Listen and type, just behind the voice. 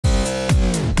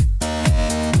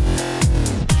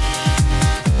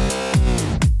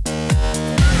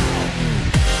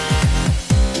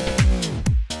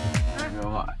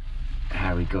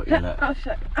got you? Look. I'll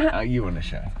show. Oh, you want to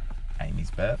show?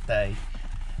 Amy's birthday.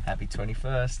 Happy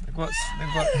 21st. Look what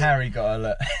Harry got her.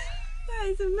 Look. That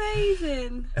is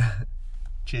amazing.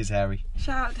 Cheers, Harry.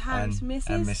 Shout out to Harry's missus.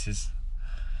 And Mrs.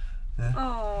 Yeah.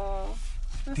 Oh.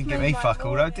 Didn't get me fuck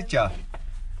all though, did ya?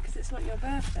 Because it's not your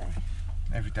birthday.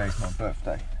 Every day's my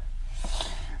birthday.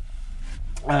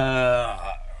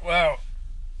 Well,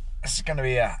 this is going to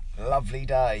be a lovely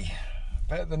day.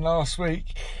 Better than last week.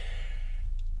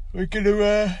 We're going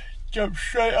to jump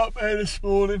straight up there this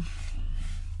morning.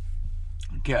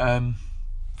 Get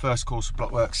first course of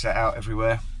block work set out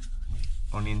everywhere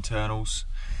on the internals,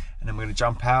 and then we're going to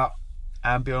jump out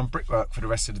and be on brickwork for the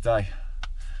rest of the day.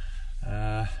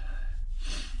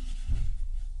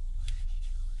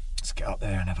 Let's get up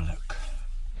there and have a look.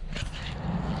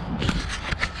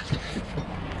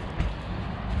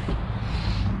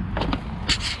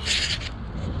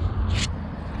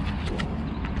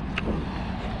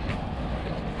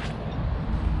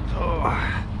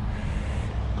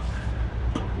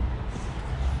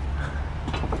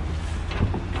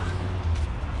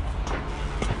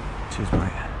 Cheers,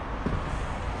 mate.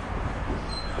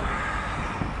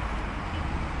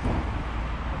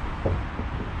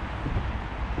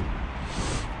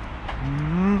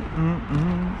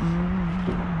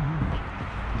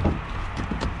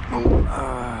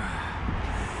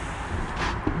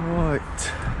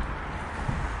 Right.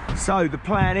 So the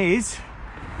plan is,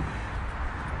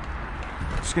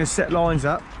 just going to set lines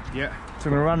up. Yeah. So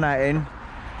I'm going to run that in.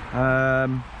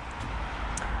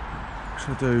 What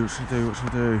should I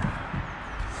do?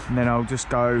 And then I'll just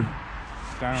go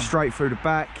Down. straight through the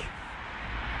back,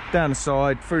 down the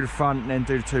side, through the front, and then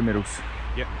do the two middles.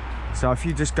 Yep. So if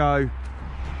you just go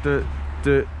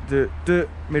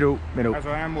middle. As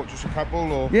I am, what, just a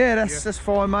couple or? Yeah, that's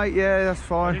fine, mate. Yeah, that's I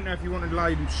fine. didn't know if you wanted to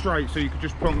lay them straight so you could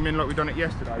just plonk them in like we done it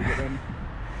yesterday, but then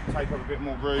take up a bit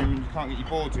more room. You can't get your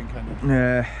boards in, can you?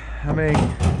 Yeah, I mean,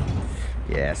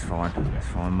 yeah, it's fine. That's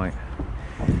fine, mate.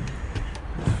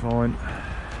 It's fine.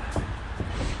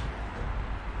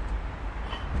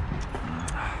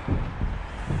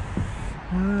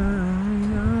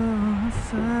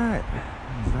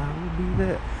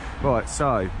 Right,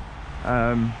 so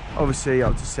obviously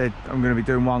I've just said I'm going to be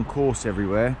doing one course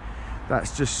everywhere.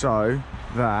 That's just so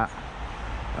that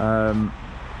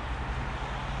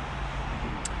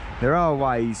there are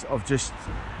ways of just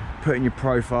putting your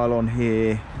profile on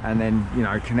here and then, you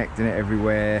know, connecting it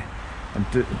everywhere, and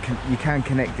you can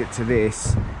connect it to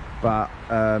this, but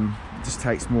it just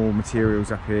takes more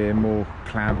materials up here, more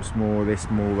clamps, more this,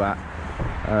 more that.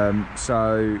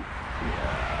 So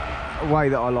a way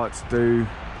that I like to do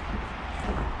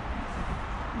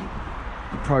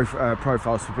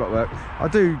profiles for block work, I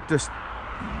do just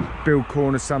build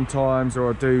corners sometimes, or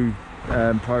I do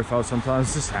profiles sometimes.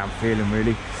 It's just how I'm feeling,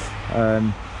 really.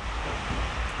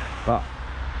 But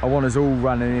I want us all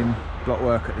running in block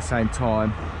work at the same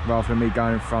time, rather than me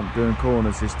going in front doing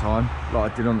corners this time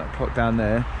like I did on that plot down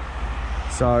there.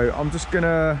 So I'm just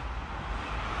gonna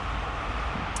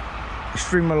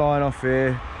string my line off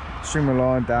here, string my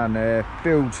line down there,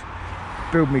 build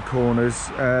me corners,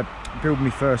 build me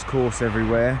first course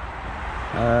everywhere,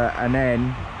 and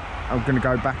then I'm going to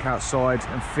go back outside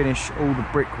and finish all the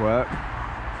brickwork.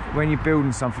 When you're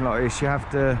building something like this, you have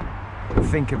to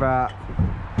think about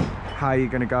how you're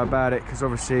going to go about it, because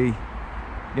obviously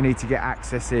you need to get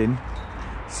access in.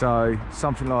 So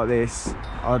something like this,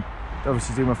 I'd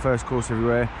obviously do my first course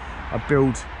everywhere. I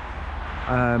build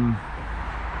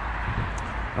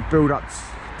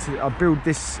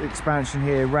this expansion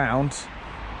here round,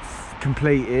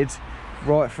 completed,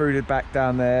 right through the back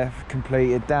down there,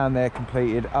 completed, down there,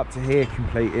 completed, up to here,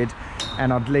 completed,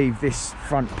 and I'd leave this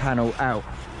front panel out.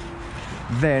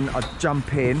 Then I'd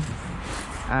jump in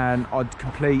and I'd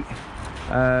complete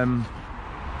all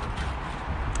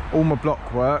my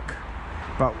block work,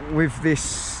 but with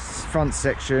this front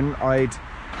section I'd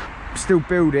still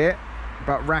build it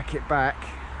but rack it back,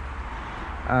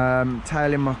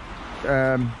 tailing my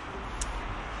well,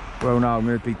 no, I'm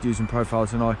going to be using profiles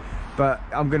tonight, but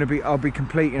I'll be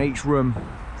completing each room,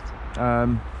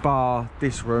 bar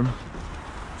this room,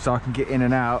 so I can get in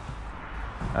and out.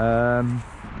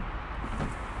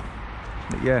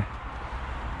 But yeah,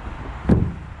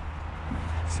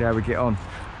 see how we get on.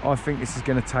 I think this is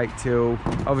going to take till,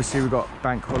 obviously we've got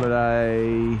bank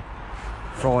holiday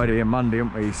Friday and Monday,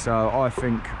 haven't we? So I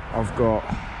think I've got,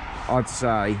 I'd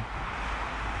say,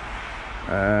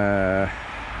 I've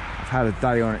had a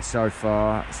day on it so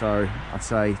far, so I'd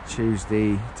say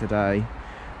Tuesday today,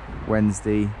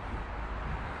 Wednesday,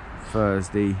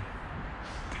 Thursday.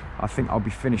 I think I'll be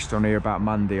finished on here about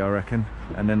Monday, I reckon,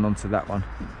 and then on to that one.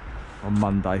 on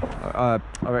Monday. I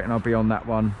reckon I'll be on that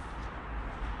one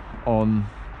on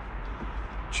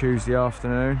Tuesday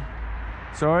afternoon.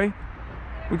 Sorry?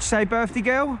 Would you say birthday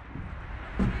girl?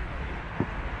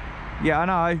 Yeah, I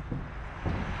know.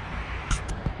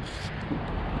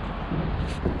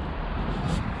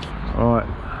 Alright.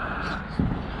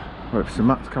 Wait for some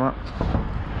mats to come up.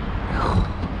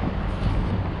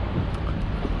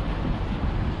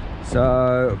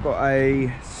 So I've got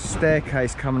a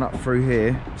staircase coming up through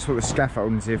here. That's what the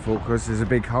scaffolding's here for, because there's a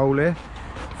big hole here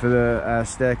for the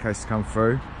staircase to come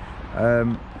through.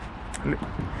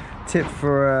 Tip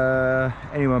for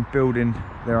anyone building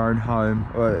their own home,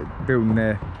 or building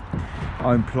their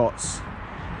own plots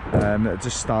that are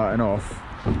just starting off,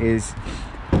 is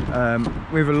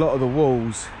with a lot of the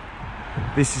walls,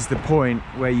 this is the point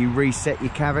where you reset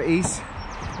your cavities.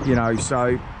 You know,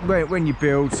 so when you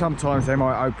build, sometimes they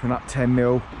might open up 10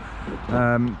 mil,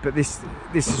 but this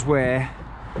is where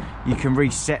you can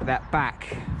reset that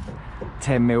back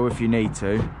 10 mil if you need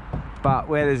to. But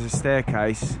where there's a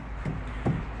staircase,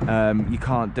 you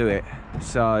can't do it.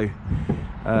 So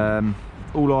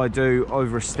all I do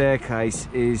over a staircase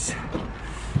is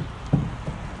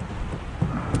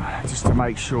just to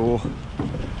make sure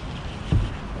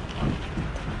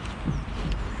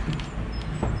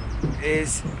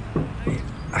is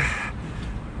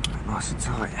nice and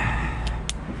tight.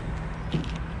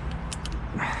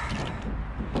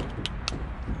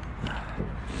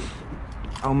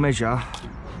 I'll measure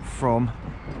from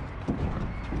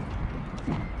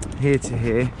here to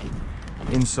here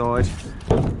inside,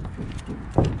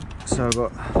 so I've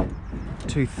got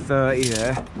 230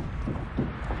 there.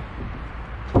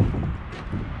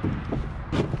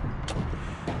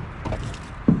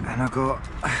 And I've got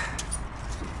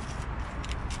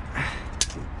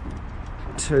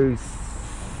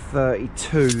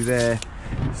 232 there,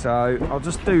 so I'll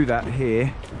just do that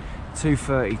here.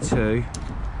 232.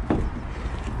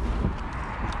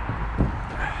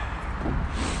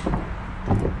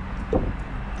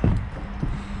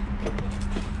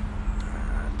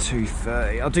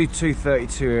 I'll do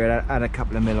 232 and add a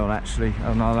couple of mil on, actually,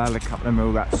 and I'll add a couple of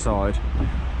mil that side.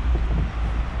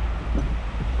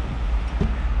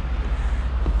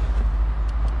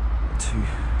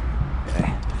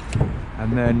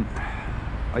 And then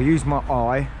I use my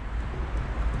eye.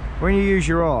 When you use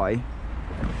your eye,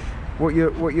 what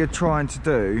you're trying to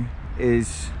do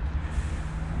is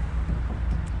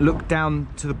look down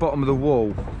to the bottom of the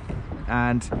wall,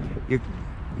 and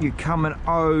you're coming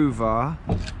over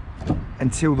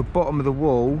until the bottom of the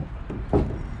wall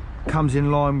comes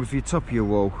in line with your top of your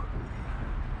wall.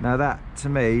 Now that to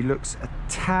me looks a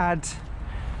tad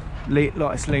like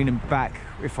it's leaning back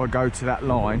if I go to that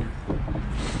line.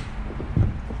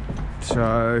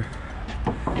 So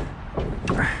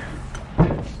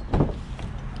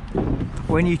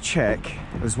when you check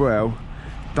as well,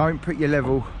 don't put your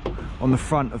level on the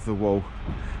front of the wall,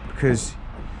 because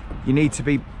you need to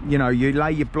be, you know, you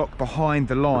lay your block behind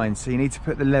the line, so you need to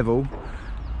put the level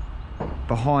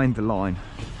behind the line.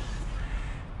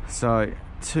 So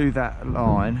to that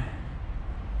line,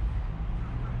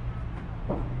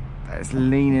 that's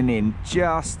leaning in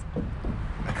just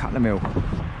a couple of mil,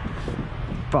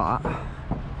 but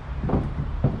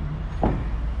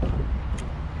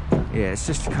yeah, it's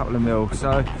just a couple of mil.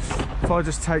 So if I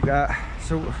just take that,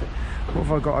 so what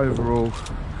have I got overall?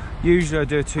 Usually I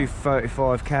do a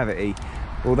 235 cavity.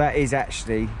 Well, that is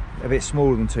actually a bit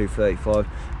smaller than 235.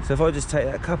 So if I just take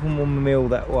that a couple more mil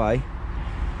that way,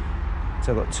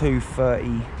 so I've got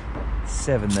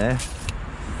 237 there.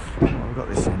 Oh, I've got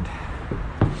this end.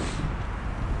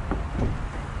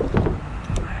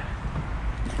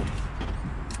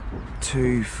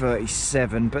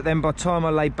 $237, but then by the time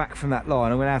I lay back from that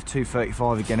line, I'm going to have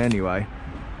 235 again anyway.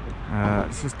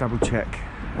 Let's just double check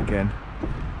again.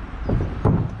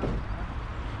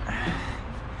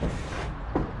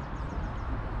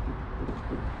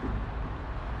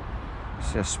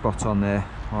 See a spot on there.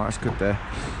 Right, that's good there.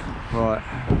 Right,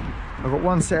 I've got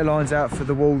one set of lines out for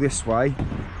the wall this way.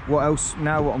 What else?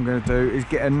 Now what I'm going to do is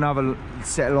get another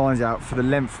set of lines out for the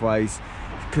lengthways,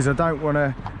 because I don't want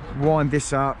to wind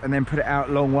this up and then put it out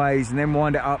long ways and then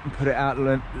wind it up and put it out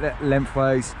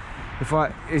lengthways.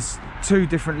 It's two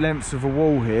different lengths of a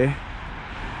wall here,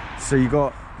 so you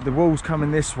got the walls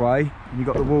coming this way and you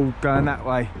got the wall going that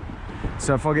way.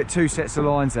 So if I get two sets of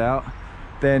lines out,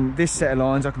 then this set of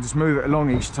lines I can just move it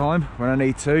along each time when I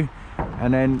need to,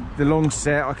 and then the long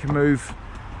set I can move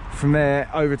from there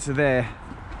over to there,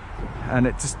 and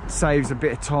it just saves a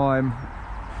bit of time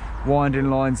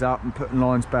winding lines up and putting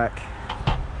lines back.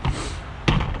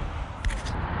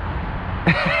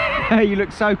 You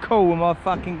look so cool with my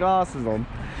fucking glasses on.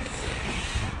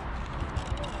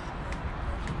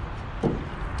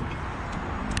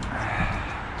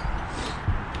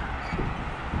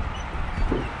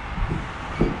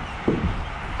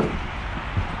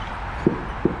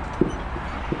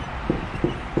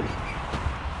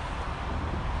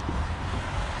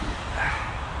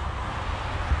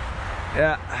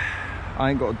 Yeah, I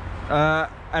ain't got.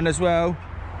 And as well,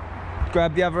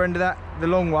 grab the other end of that, the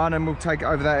long one, and we'll take it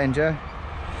over that end, yeah.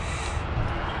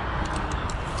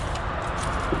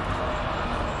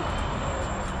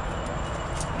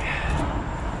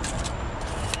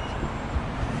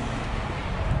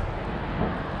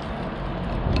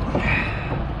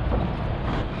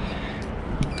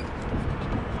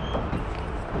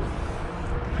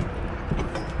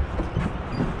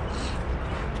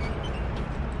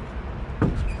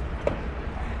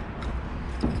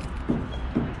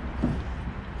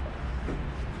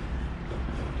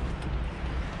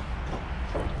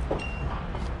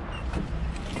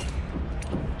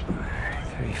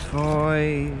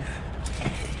 Five,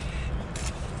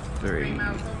 3,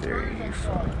 3,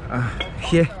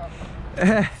 5. Yeah.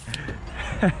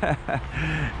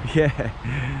 Yeah.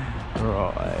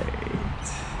 Right.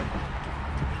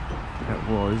 That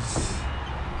was.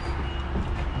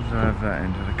 I have that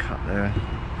end of the cut there.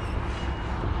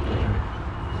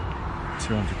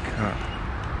 200 cut.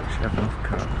 Should have enough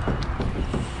cut.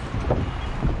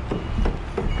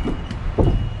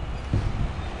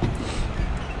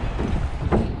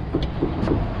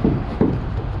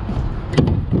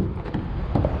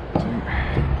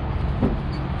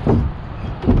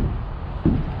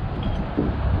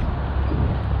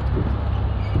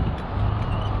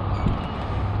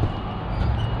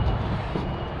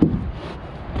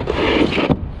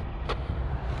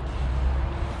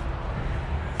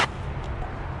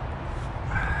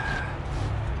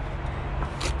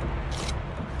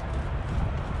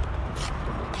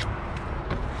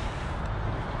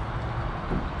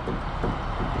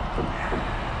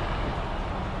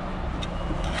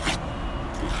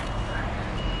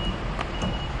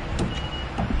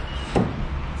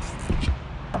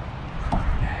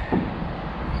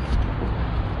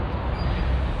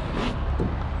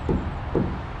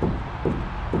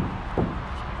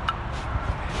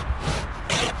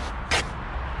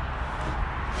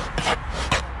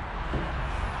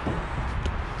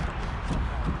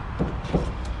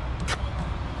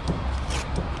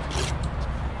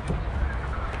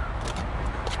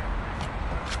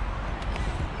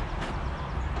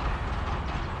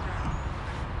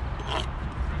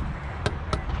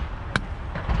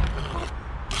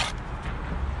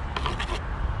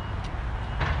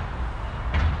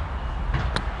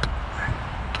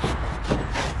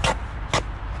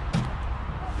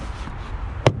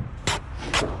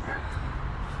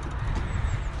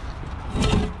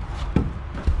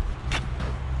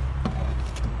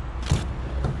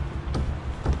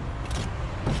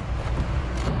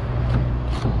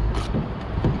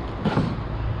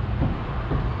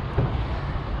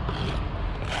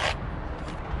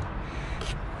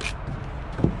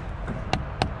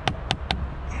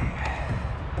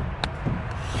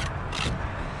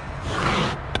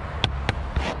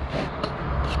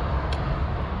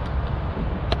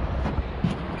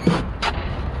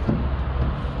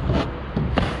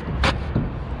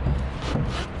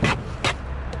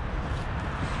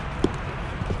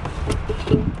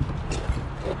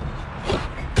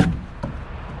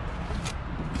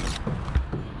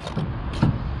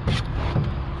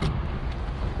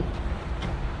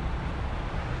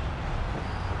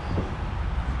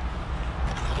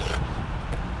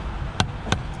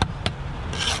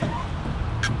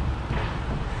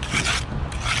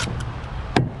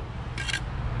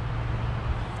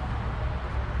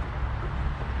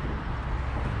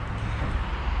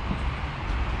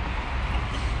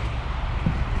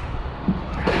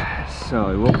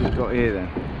 So what we've got here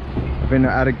then,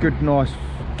 had a good nice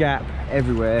gap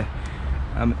everywhere,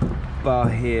 bar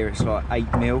here it's like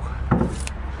 8mm.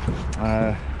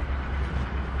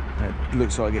 It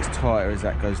looks like it gets tighter as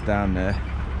that goes down there.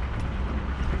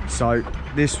 So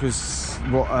this was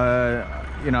what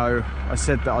you know, I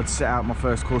said that I'd set out my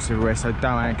first course everywhere so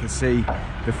Dan could see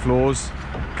the floors,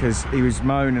 because he was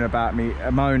moaning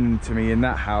to me in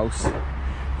that house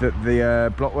that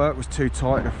the block work was too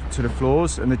tight to the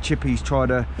floors, and the chippies tried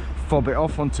to fob it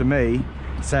off onto me,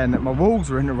 saying that my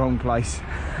walls were in the wrong place.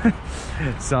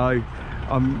 So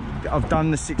I've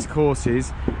done the 6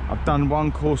 courses, I've done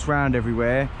 1 course round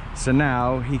everywhere, so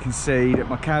now he can see that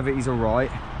my cavities are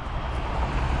right,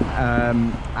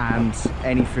 and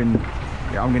anything,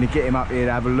 I'm going to get him up here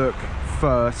to have a look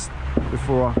first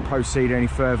before I proceed any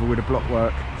further with the block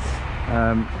work.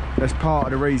 That's part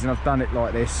of the reason I've done it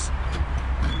like this.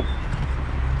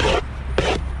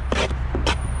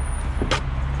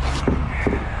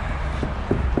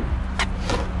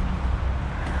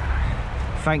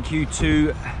 Thank you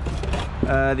to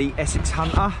the Essex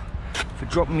Hunter for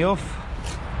dropping me off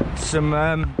some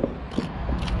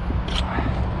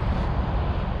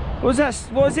What was that?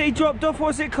 What was it he dropped off? What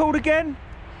was it called again?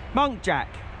 Monk Jack.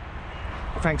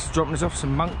 Thanks for dropping us off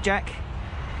some Monk Jack.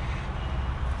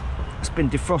 It's been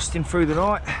defrosting through the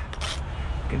night.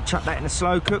 Gonna chuck that in a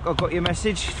slow cook. I got your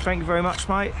message. Thank you very much,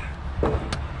 mate.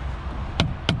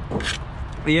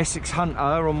 The Essex Hunter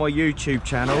on my YouTube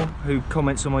channel, who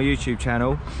comments on my YouTube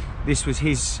channel, this was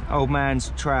his old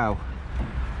man's trowel.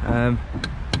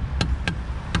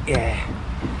 Yeah.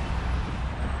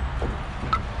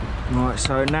 Right,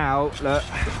 so now, look,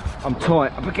 I'm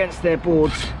tight up against their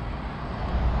boards.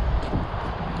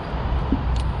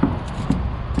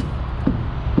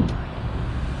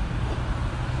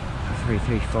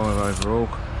 .335 overall.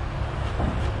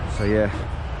 So yeah.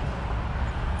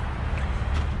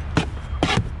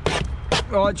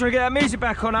 Right, do you get that music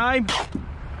back on, Aim?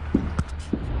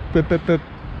 Bip, bip, bip.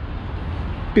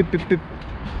 Bip, bip, bip.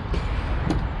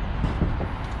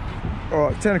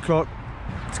 Alright, 10 o'clock.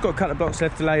 It's got a couple of blocks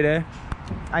left to lay there.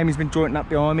 Amy's been jointing up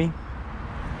behind me.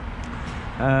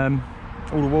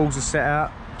 All the walls are set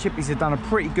out. Chippies have done a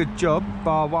pretty good job,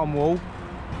 bar one wall,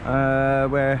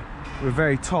 where we're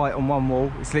very tight on one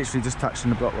wall. It's literally just touching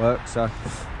the blockwork, so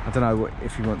I don't know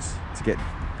if he wants to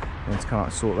come up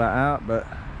and sort that out, but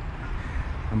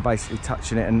I'm basically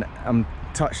touching it, and I'm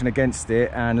touching against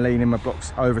it and leaning my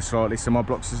blocks over slightly, so my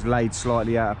blocks is laid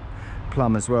slightly out of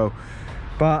plumb as well.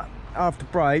 But after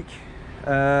break,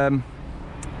 it's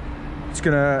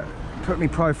gonna put me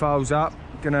profiles up.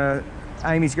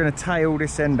 Amy's gonna tail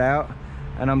this end out,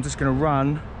 and I'm just gonna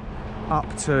run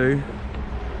up to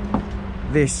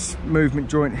this movement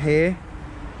joint here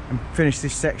and finish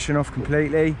this section off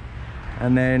completely,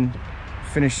 and then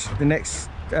finish the next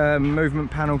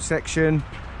movement panel section,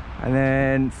 and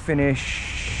then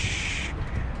finish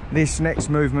this next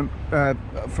movement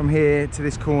from here to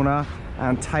this corner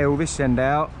and tail this end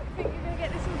out. You think you're going to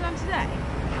get this all done today?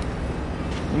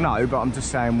 No, but I'm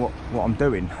just saying what I'm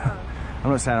doing. Oh.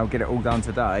 I'm not saying I'll get it all done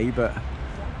today, but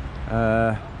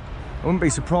I wouldn't be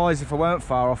surprised if I weren't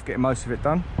far off getting most of it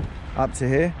done up to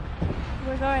here.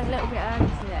 We're going a little bit early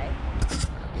today.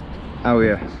 Oh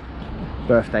yeah,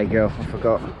 birthday girl, I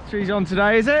forgot. Tree's on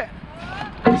today, is it?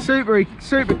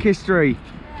 Super kiss tree.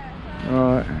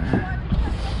 Alright.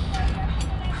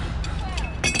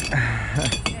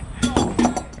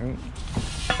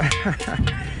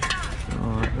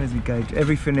 Alright, where's my gauge?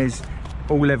 Everything is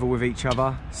all level with each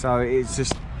other, so it's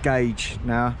just gauge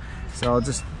now. So I'll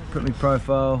just put my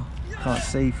profile. Can't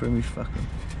see through me fucking.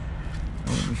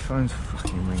 Oh, my phone's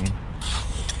fucking ringing.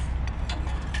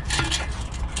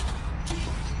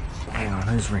 Hang on,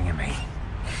 who's ringing me?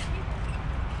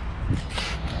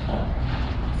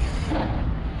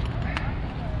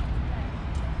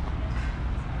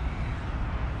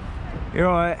 You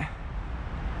alright?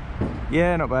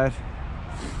 Yeah, not bad.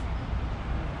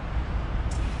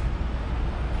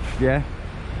 Yeah.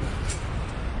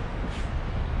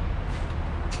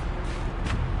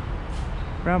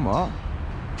 Round what?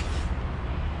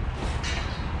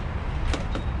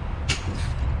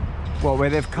 What, where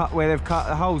they've cut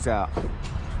the holes out?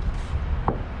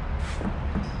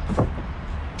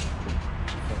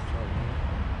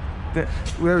 There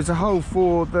was a hole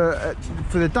for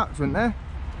the ducts, wasn't there?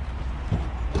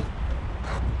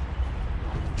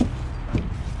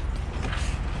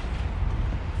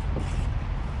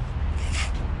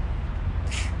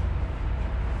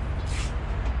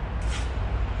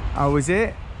 Oh, was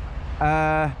it?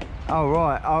 Oh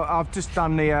right, I've just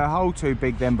done the hole too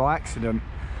big then by accident.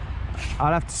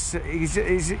 I'll have to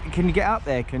see, can you get up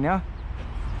there, can you?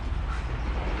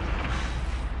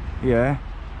 Yeah.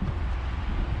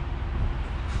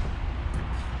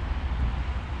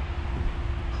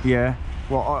 Yeah,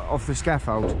 what, off the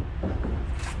scaffold?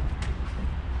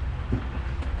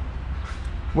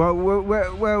 Well,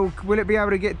 will it be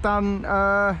able to get done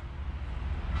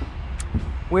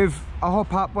with a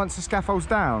hop up once the scaffold's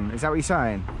down? Is that what you're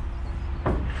saying?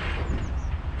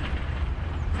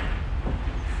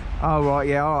 Oh right,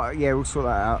 yeah, all right, yeah, we'll sort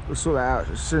that out. We'll sort that out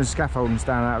as soon as the scaffolding's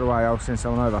down out of the way. I'll send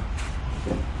someone over.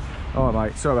 All right,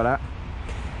 mate. Sorry about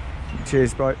that.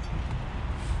 Cheers, bye.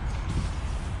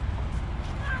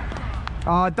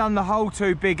 Oh, I've done the hole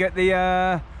too big at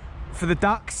the for the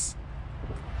ducts.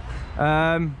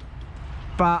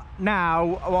 But now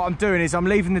what I'm doing is I'm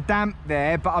leaving the damp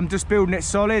there, but I'm just building it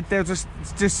solid. They'll just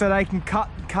so they can cut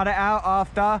it out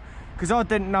after, because I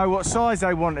didn't know what size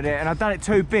they wanted it, and I've done it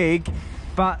too big.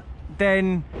 But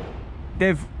then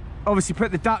they've obviously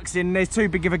put the ducts in, there's too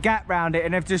big of a gap round it,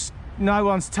 and they've just, no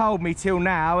one's told me till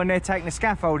now, and they're taking the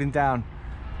scaffolding down.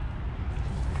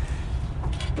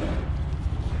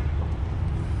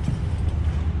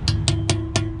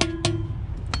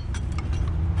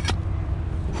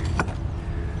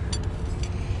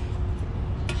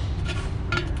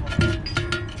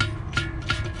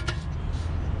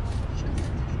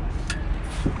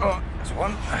 There's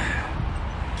one.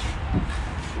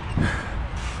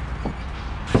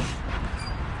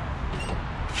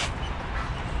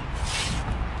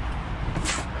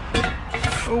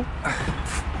 Oh.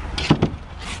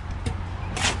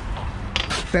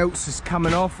 Belts is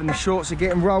coming off and the shorts are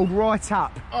getting rolled right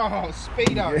up. Oh,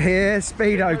 Speedo. Yeah,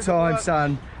 Speedo time,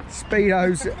 son.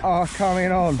 Speedos are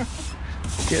coming on.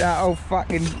 Get that old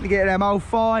fucking, get them old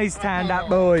thighs tanned up,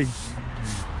 boy.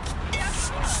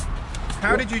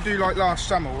 How did you do like last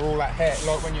summer with all that hair,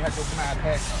 like when you had your mad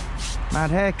haircut? Mad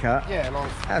haircut? Yeah, like...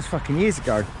 That was fucking years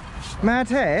ago. Mad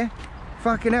hair?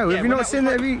 Fucking hell, Yeah, have you not seen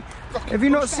that? Have you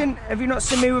not seen?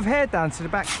 seen me with hair down to the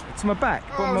back, to my back,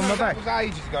 bottom of my back? That was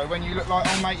ages ago when you looked like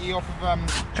old matey off of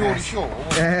Geordie Shore.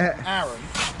 Aaron.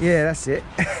 Yeah, that's it.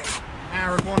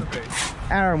 Aaron wannabe.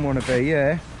 Aaron wannabe,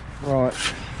 yeah. Right,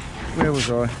 where was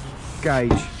I?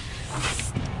 Gauge.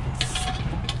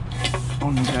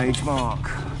 On the gauge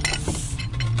mark.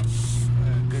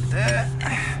 Good there.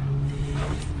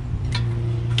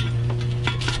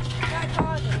 That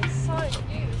garden is so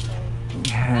beautiful.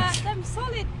 Them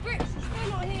solid bricks are still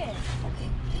not here.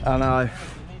 I know.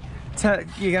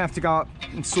 You're gonna have to go up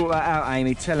and sort that out,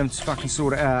 Amy. Tell him to fucking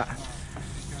sort it out.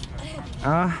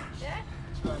 Huh? Yeah?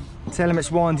 Tell him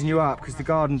it's winding you up because the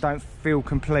garden don't feel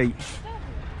complete.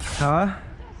 Huh?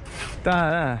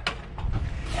 Don't.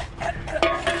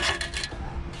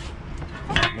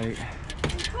 He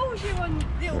calls you on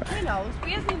little pinholes, but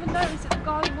he hasn't even noticed that the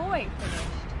garden wall ain't finished.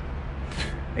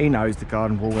 He knows the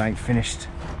garden wall ain't finished.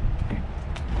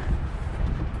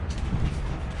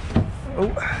 Oh.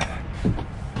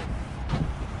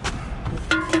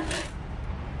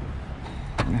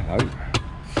 Hello.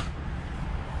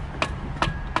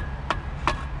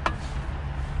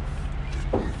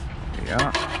 There you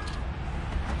are.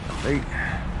 Lovely.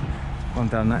 One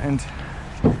down that end.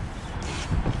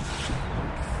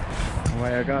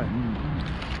 Away I go.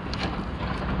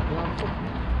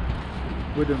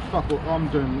 With them fuck what I'm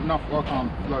doing, nothing, I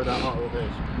can't load out like all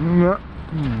this.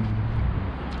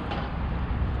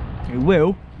 You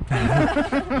will.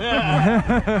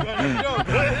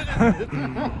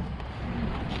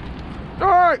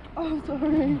 Alright! Oh,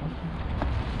 sorry.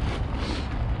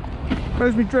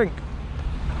 Where's my drink?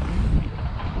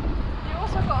 You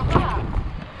also got a rat.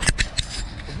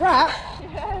 Rat?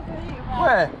 Yeah, there you go.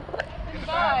 Where? In the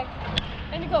bag.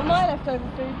 And you got my leftover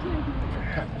food too.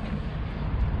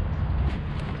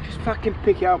 Just fucking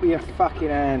pick it up with your fucking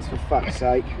hands for fuck's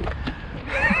sake.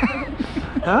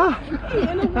 Huh?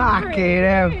 Fucking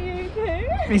hell.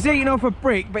 He's eating off a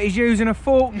brick, but he's using a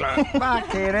fork.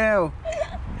 Fucking hell.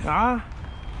 Huh?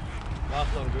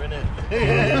 Last longer, innit?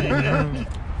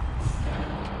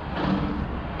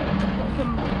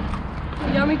 Some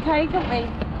yummy cake, haven't we?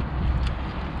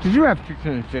 Did you have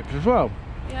chicken and chips as well?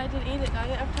 Yeah, I didn't eat it though, I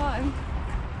didn't have time.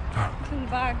 It's in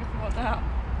the bag if you want that.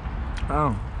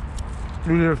 Oh.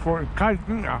 You did a fucking cake,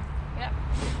 didn't you? Yep.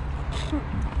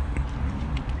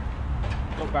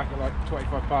 Got back at like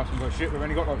 25 past and got shit, we've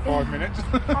only got like 5 minutes.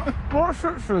 What's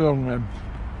it so long then?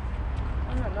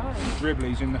 I don't know.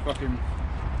 Ribley's in the fucking...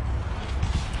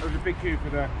 There was a big queue for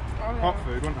the hot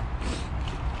food, wasn't there?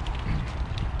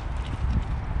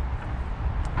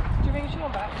 Do you bring your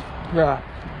Sean back? Yeah.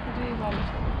 Or do you want?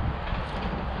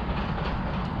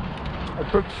 I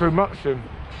booked too much in.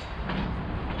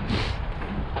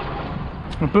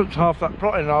 I booked half that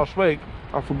plot in last week.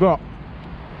 I forgot.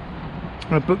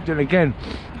 And I booked it again.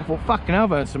 I thought, fucking hell,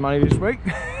 I've earned some money this week.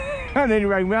 And then he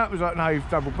rang me up and was like, no, you've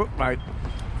double booked, mate.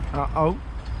 Oh,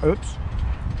 oops.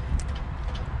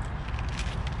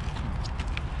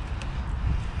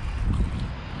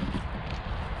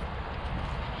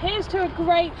 Here's to a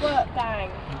great work gang.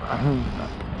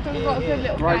 We've got a good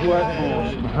little Great gang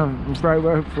workforce. going. Great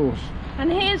workforce.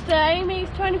 And here's to Amy's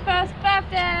 21st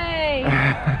birthday.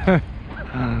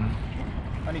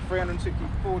 Only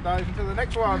 364 days until the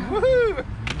next one. Woohoo! Do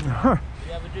you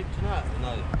have a drink tonight? Or no,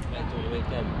 wait till the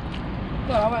weekend.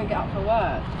 God, I won't get up for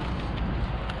work.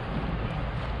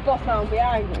 Boss man will be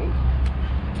angry.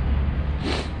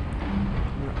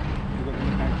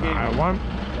 I won't.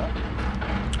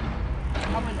 I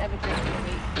wouldn't ever drink in a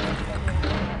week.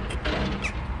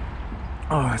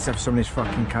 Oh, let's have some of this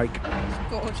fucking cake. It's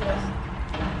gorgeous.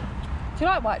 Do you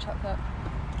like white chocolate?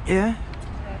 Yeah?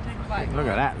 Yeah, take a bite. Look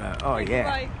at that, look. Oh, yeah.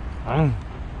 Right.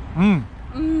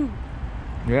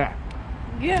 Yeah.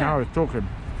 Yeah. Now we're talking.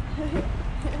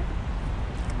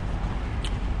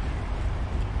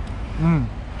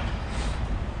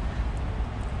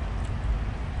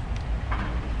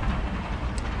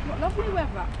 What lovely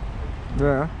weather.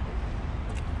 Yeah.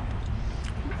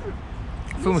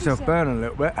 I feel myself burning a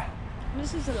little bit.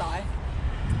 This is a lie.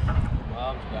 My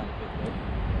arm's going a bit red.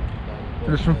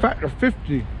 There's some factor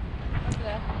 50 Over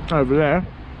there. over there.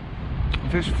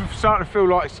 If it's starting to feel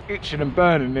like it's itching and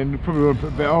burning, then you probably want to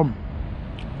put a bit on.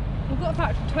 We've got a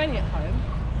factor 20 at home.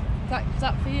 Is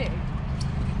that for you?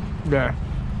 Yeah.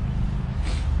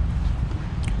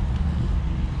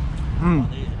 Mm.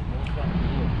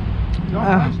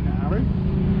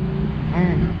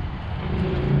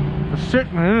 It's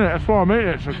sickening, isn't it? That's why I'm eating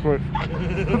it so quick.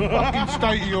 Fucking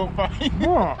state of your face.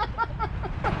 What?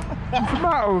 What's the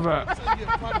matter with that?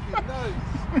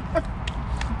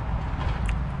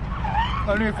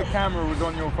 Only if the camera was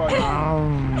on your face.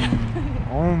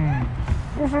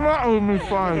 What's the matter with me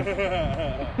face?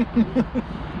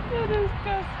 You're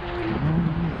disgusting.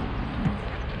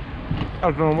 I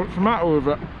don't know what's the matter with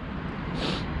it.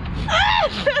 I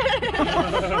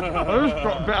just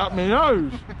got a bit up my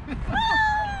nose.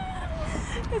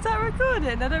 Is that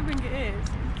recording? I don't think it is.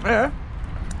 Yeah.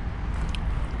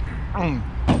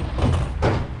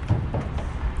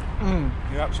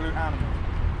 You absolute animal.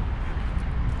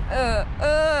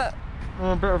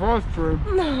 A bit of ice cream.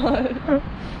 No.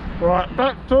 Right,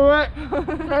 back to it.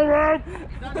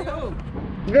 Come on.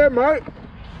 Yeah, mate.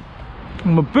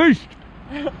 I'm a beast.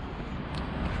 Do you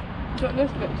want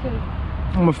this bit too?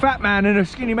 I'm a fat man in a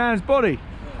skinny man's body.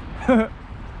 Do you want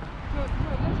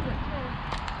this bit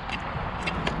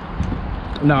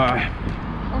too? No, I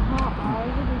can't.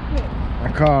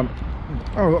 I can't.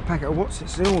 Oh, I've got a packet of what's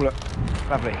it's all look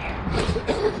lovely.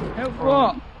 Help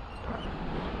what?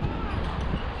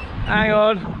 Hang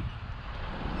on.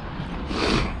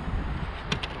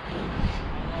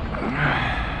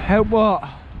 Help what?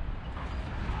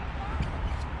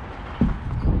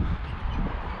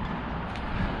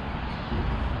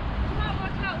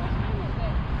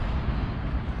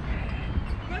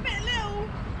 We're a bit little.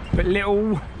 Bit little.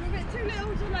 We're a bit too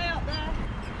little to lay up there.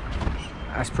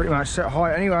 That's pretty much set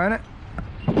height anyway, isn't it?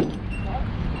 I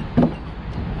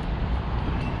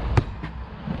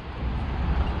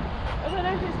don't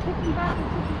know if it's kicking back or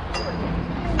kicking forward.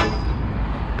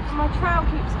 My trowel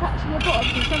keeps catching the bottom,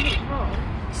 so something's wrong.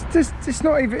 It's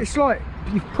not even, it's like,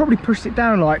 you've probably pushed it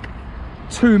down like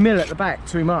 2 mil at the back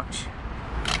too much.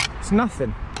 It's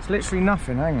nothing. It's literally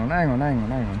nothing. Hang on.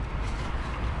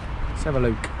 Let's have a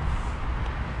look.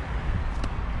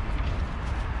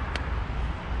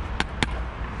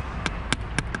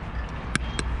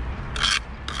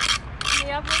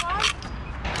 The other one?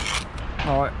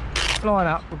 Alright, line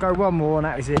up, we'll go one more and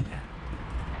that is it.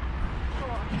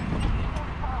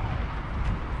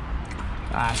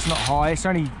 Ah, it's not high, it's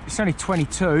only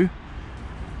 22.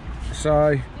 So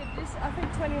Yeah, this, I think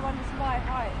 21 is my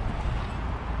height.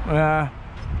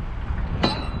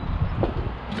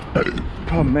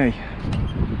 pardon me.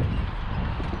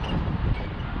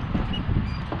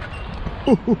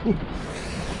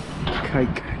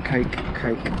 Cake.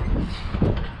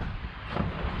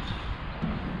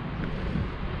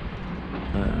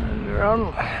 And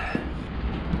run.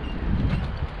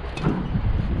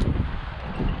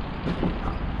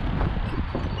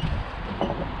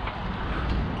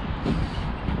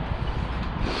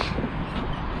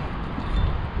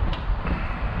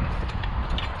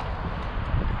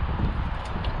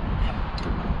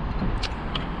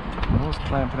 I was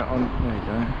clamping it on, there you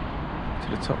go, to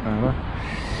the top now.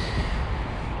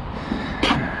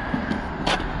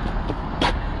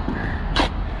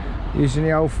 Using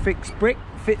the old Fitz brick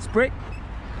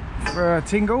for a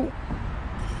tingle.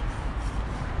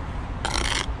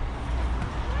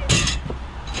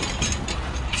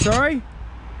 Sorry?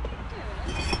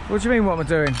 What do you mean what am I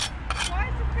doing? Why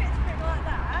is the Fitz brick like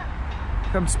that?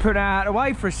 I'm just putting it out of the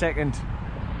way for a second.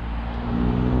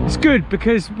 It's good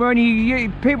because when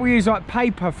people use like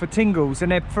paper for tingles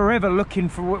and they're forever looking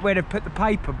for where to put the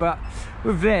paper, but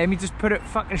with them you just put it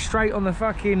fucking straight on the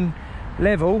fucking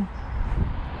level.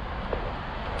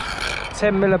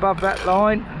 10 mil above that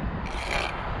line.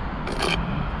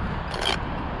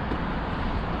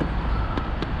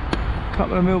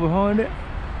 Couple of mil behind it.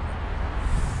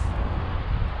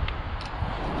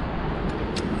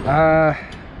 Oh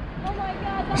my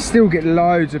god. I still get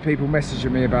loads of people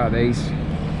messaging me about these.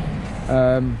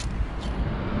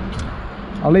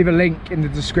 I'll leave a link in the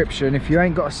description. If you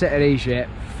ain't got a set of these yet,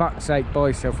 fuck's sake, buy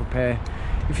yourself a pair.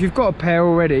 If you've got a pair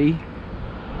already,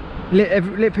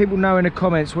 let people know in the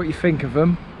comments what you think of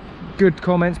them. Good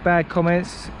comments, bad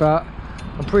comments, but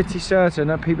I'm pretty certain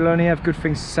that people only have good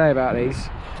things to say about these.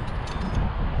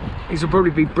 These will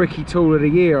probably be Bricky Tool of the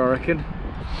Year, I reckon.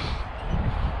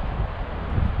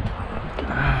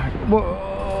 What?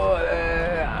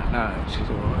 No, she's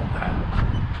alright.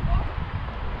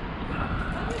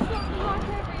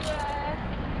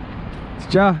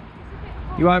 Ja,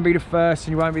 you won't be the first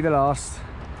and you won't be the last.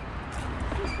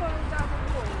 Just going down the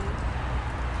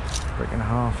brick and a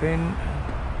half in.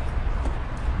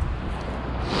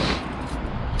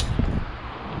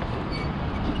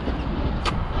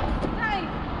 Hey,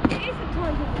 it isn't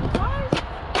time for the guys.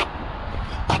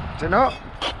 Is it not? No,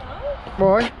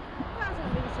 Why? that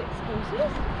hasn't been exclusive.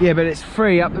 Yeah, but it's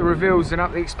free up the reveals and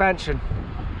up the expansion.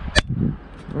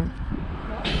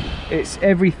 It's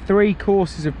every 3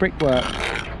 courses of brickwork.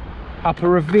 Up a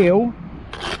reveal,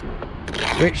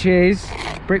 which is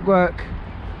brickwork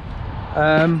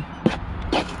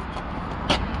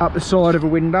up the side of a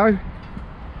window,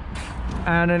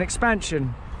 and an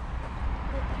expansion,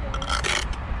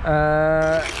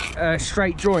 a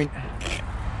straight joint.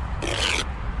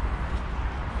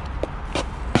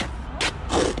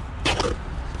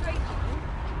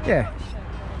 Yeah.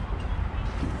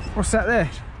 What's that there?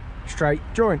 Straight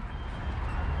joint.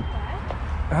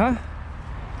 Huh?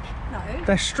 No.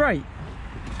 They're straight.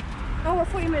 Oh, I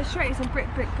thought you meant straight. It's a brick.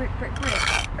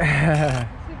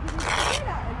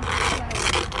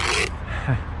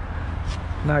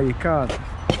 No, you can't.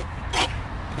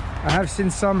 I have seen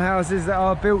some houses that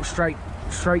are built straight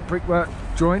brickwork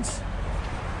joints. You've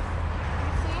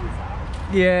seen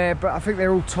some? Yeah, but I think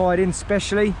they're all tied in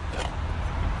specially.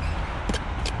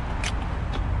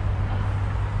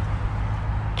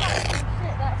 Shit,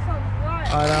 that sounds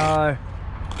right. I know.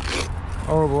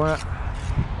 Horrible, isn't it?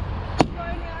 If only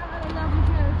I had a lovely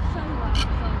pair of sunglasses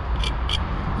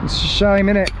on. It's a shame,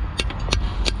 innit? It's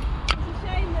a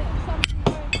shame that something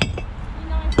won't be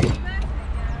nice for your birthday,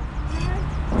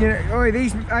 You know, oi,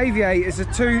 these aviators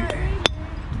are too.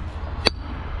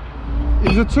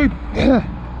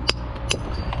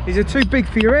 These are too big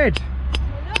for your head.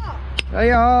 We're not. They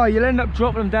are. You'll end up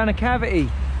dropping them down a cavity.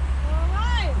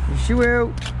 Alright. Yes, you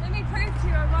will. Let me prove to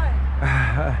you I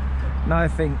won't. No,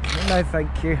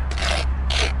 thank you.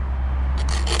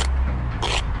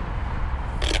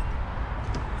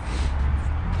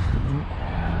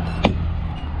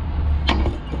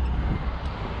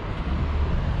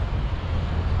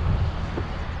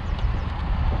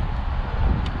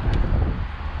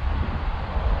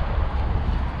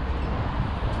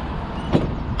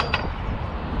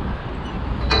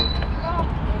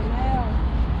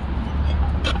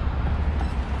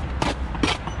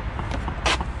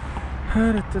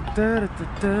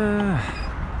 Then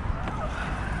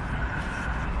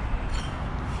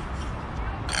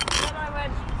I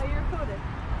went, are you recording?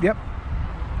 Yep.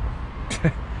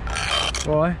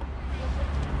 Why?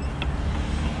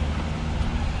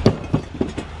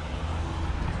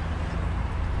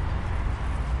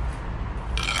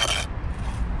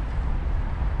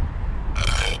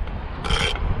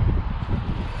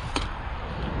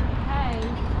 Hey.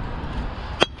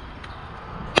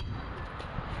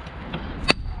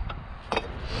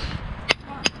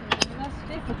 That's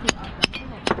difficult, I think,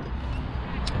 isn't it?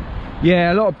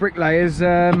 Yeah, a lot of bricklayers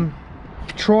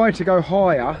try to go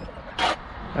higher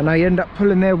and they end up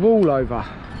pulling their wall over.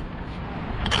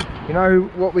 You know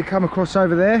what we come across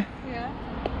over there? Yeah.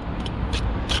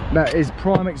 That is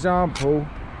prime example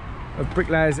of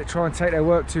bricklayers that try and take their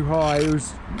work too high, who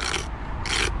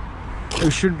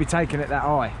shouldn't be taking it that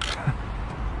high.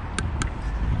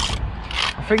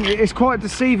 I think it's quite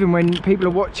deceiving when people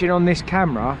are watching on this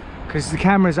camera, because the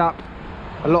camera's up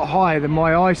a lot higher than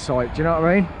my eyesight, do you know what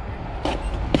I mean?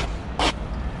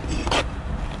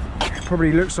 It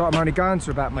probably looks like I'm only going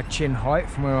to about my chin height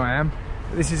from where I am,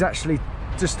 but this is actually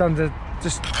just to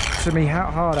me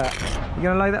hard at. You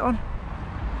gonna lay that on?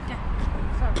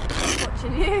 Sorry, I'm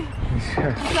watching you.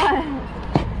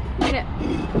 Get.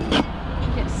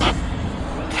 Yes.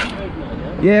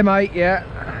 Yeah, mate, yeah.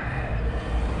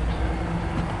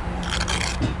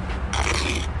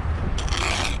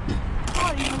 I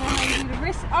don't even know how you do the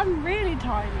wrist. I'm really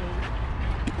tiny.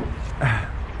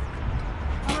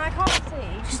 And I can't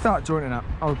see. Start joining up.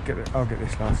 I'll get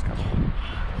this last couple.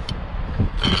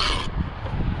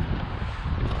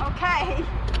 Okay.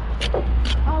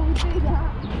 I will do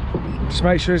that. Just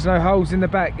make sure there's no holes in the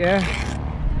back, yeah?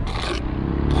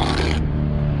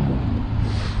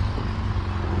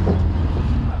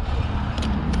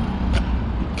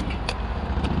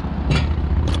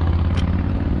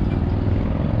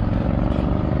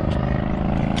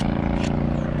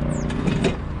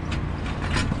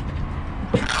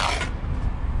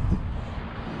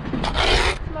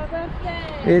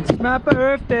 It's my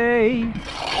birthday.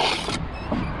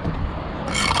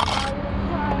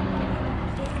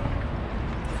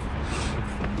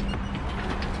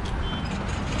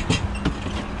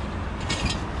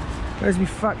 Where's my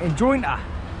fucking jointer?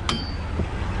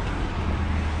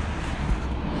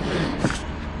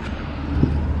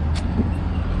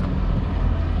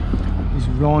 These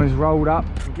lines rolled up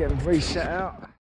and get them reset out.